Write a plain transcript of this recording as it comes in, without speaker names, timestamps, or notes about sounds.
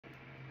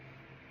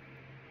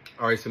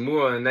All right, so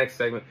moving on to the next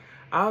segment.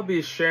 I'll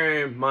be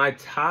sharing my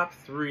top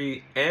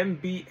 3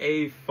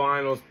 NBA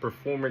Finals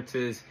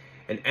performances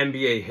in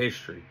NBA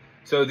history.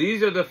 So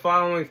these are the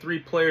following 3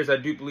 players I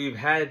do believe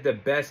had the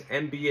best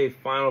NBA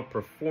Final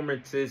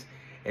performances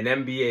in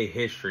NBA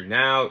history.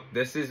 Now,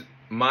 this is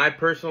my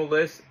personal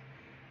list,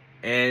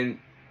 and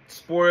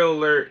spoiler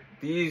alert,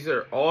 these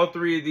are all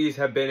 3 of these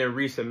have been in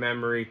recent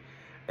memory,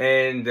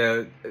 and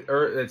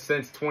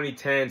since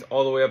 2010s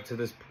all the way up to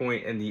this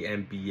point in the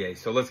NBA.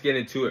 So let's get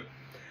into it.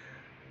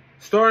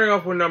 Starting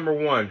off with number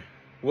 1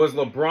 was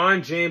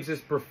LeBron James's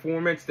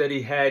performance that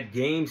he had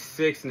Game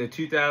 6 in the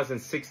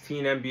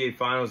 2016 NBA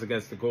Finals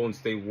against the Golden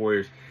State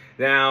Warriors.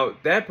 Now,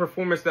 that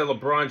performance that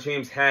LeBron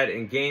James had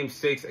in Game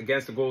 6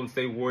 against the Golden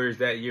State Warriors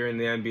that year in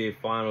the NBA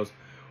Finals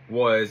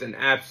was an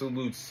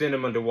absolute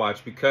cinema to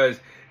watch, because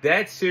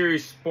that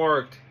series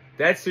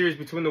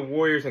between the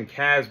Warriors and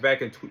Cavs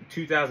back in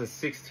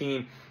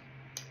 2016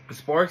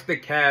 sparks the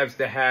Cavs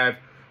to have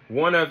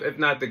one of, if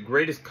not the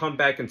greatest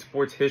comeback in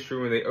sports history,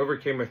 when they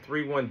overcame a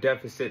 3-1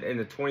 deficit in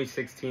the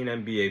 2016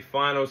 NBA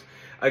Finals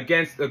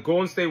against the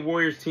Golden State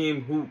Warriors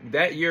team, who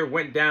that year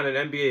went down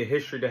in NBA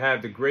history to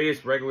have the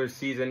greatest regular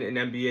season in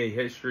NBA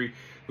history,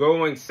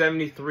 going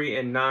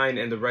 73-9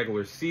 in the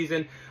regular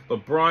season.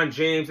 LeBron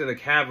James and the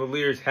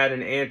Cavaliers had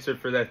an answer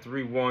for that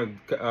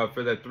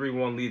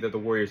 3-1 lead that the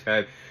Warriors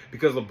had,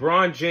 because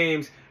LeBron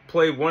James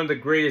played one of the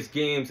greatest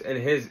games in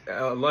his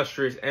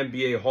illustrious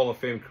NBA Hall of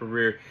Fame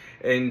career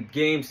in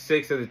Game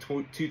 6 of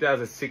the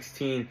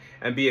 2016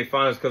 NBA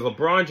Finals, because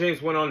LeBron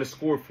James went on to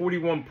score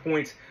 41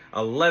 points,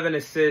 11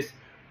 assists,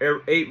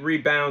 8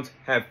 rebounds,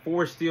 had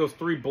 4 steals,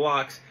 3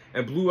 blocks,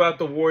 and blew out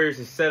the Warriors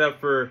to set up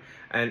for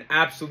an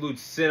absolute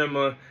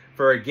cinema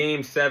for a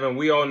Game 7.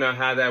 We all know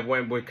how that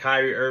went, with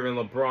Kyrie Irving,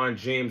 LeBron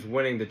James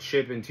winning the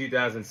chip in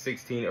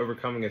 2016,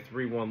 overcoming a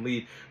 3-1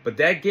 lead. But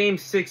that Game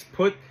 6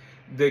 put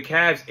the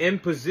Cavs in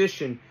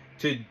position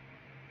to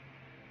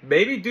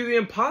maybe do the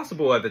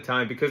impossible at the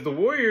time, because the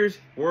Warriors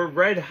were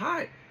red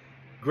hot.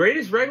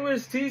 Greatest regular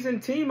season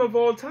team of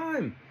all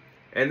time.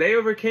 And they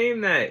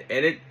overcame that.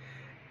 And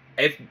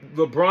if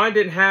LeBron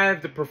didn't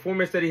have the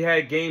performance that he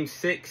had Game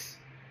 6,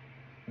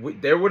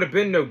 there would have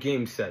been no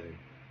Game 7.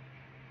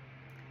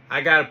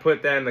 I got to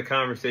put that in the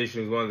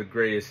conversation as one of the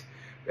greatest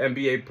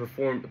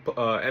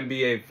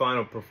NBA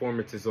final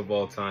performances of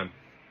all time.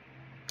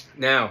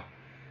 Now,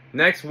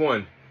 next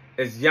one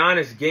is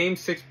Giannis' Game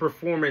 6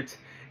 performance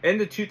in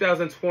the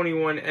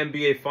 2021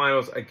 NBA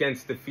Finals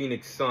against the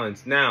Phoenix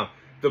Suns. Now,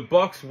 the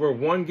Bucks were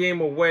 1 game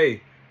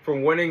away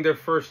from winning their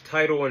first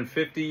title in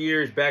 50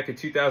 years back in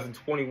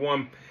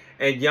 2021,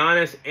 and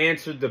Giannis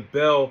answered the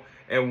bell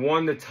and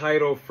won the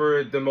title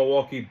for the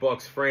Milwaukee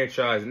Bucks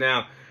franchise.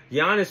 Now,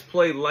 Giannis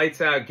played lights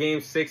out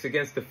Game 6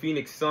 against the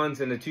Phoenix Suns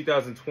in the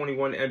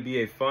 2021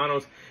 NBA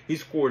Finals. He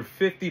scored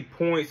 50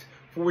 points,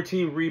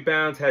 14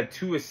 rebounds, had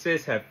 2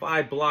 assists, had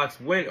 5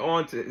 blocks, went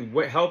on to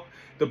help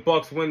the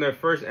Bucks win their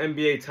first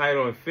NBA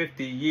title in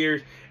 50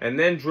 years, and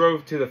then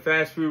drove to the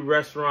fast food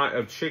restaurant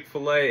of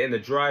Chick-fil-A in the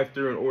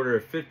drive-thru and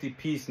ordered a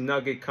 50-piece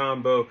nugget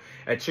combo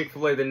at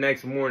Chick-fil-A the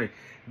next morning.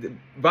 The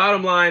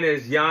bottom line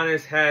is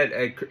Giannis had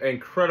an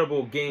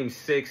incredible Game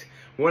 6,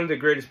 one of the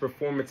greatest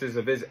performances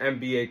of his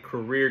NBA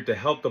career, to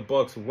help the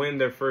Bucks win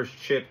their first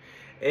chip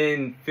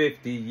in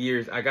 50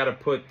 years. I got to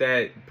put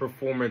that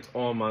performance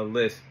on my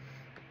list.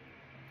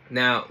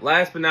 Now,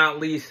 last but not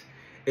least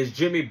is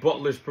Jimmy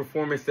Butler's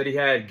performance that he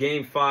had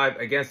Game 5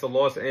 against the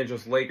Los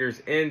Angeles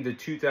Lakers in the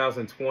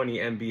 2020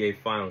 NBA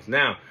Finals.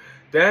 Now,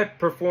 that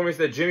performance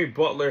that Jimmy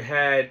Butler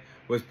had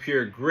was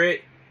pure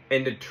grit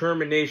and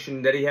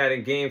determination that he had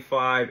in Game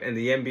 5 and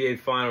the NBA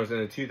Finals in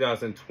the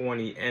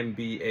 2020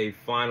 NBA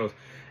Finals.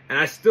 And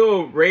I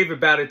still rave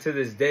about it to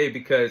this day,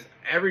 because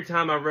every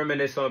time I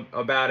reminisce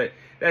about it,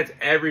 that's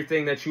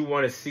everything that you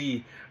want to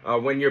see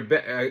when you're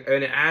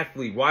an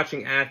athlete,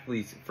 watching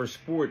athletes for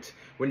sports,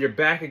 when your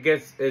back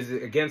is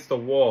against the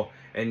wall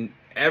and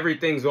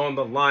everything's on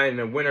the line in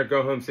a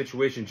win-or-go-home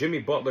situation. Jimmy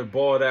Butler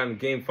balled out in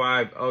Game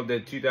 5 of the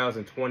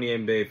 2020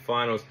 NBA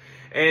Finals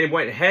and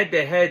went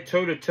head-to-head,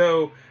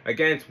 toe-to-toe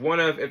against one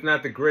of, if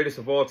not the greatest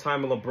of all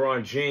time,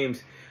 LeBron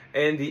James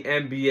in the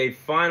NBA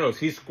Finals.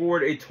 He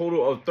scored a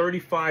total of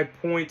 35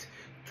 points,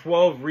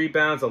 12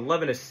 rebounds,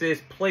 11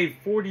 assists, played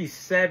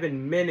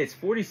 47 minutes,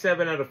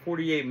 47 out of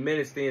 48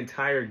 minutes the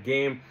entire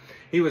game.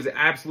 He was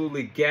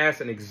absolutely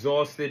gassed and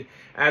exhausted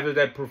after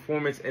that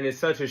performance, and it's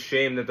such a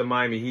shame that the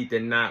Miami Heat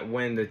did not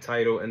win the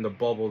title in the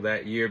bubble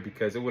that year,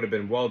 because it would have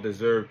been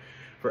well-deserved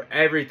for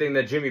everything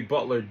that Jimmy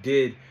Butler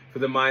did for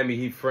the Miami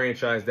Heat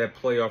franchise, that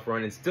playoff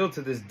run. And still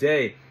to this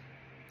day,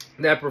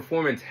 that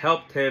performance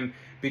helped him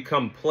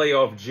become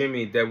playoff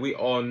Jimmy that we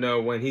all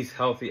know when he's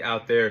healthy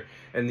out there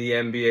in the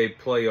NBA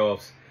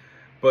playoffs.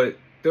 But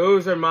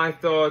those are my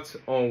thoughts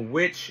on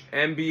which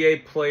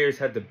NBA players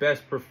had the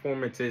best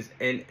performances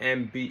in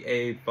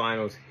NBA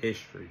Finals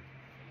history.